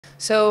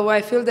So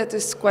I feel that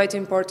it's quite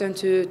important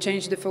to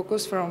change the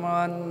focus from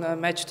one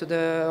match to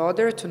the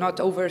other, to not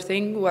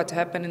overthink what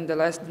happened in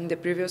the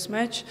previous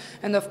match,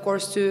 and of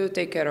course to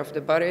take care of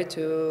the body,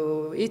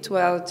 to eat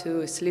well,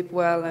 to sleep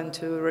well, and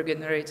to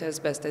regenerate as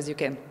best as you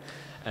can.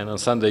 And on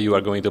Sunday you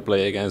are going to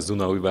play against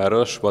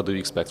Dunaújváros. What do you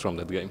expect from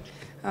that game?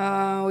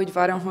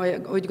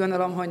 Úgy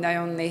gondolom, hogy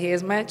nagyon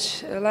nehéz meccs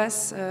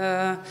lesz.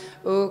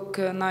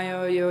 Ők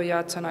nagyon jól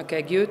játszanak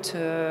együtt,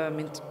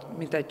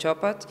 mint egy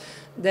csapat,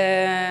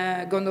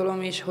 de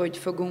gondolom is, hogy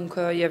fogunk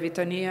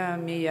javítani a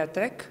mi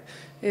játék,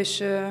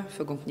 és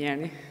fogunk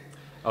nyerni.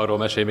 Arról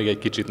mesélj még egy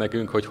kicsit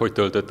nekünk, hogy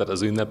töltötted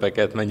az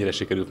ünnepeket, mennyire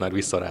sikerült már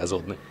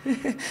visszarázódni?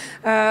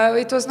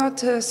 It was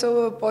not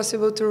so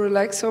possible to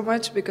relax so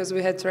much because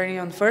we had training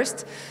on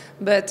first,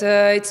 but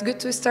it's good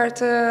to start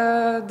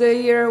the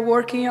year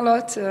working a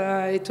lot.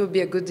 It will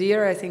be a good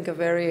year, I think a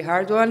very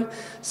hard one,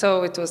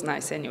 so it was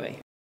nice anyway.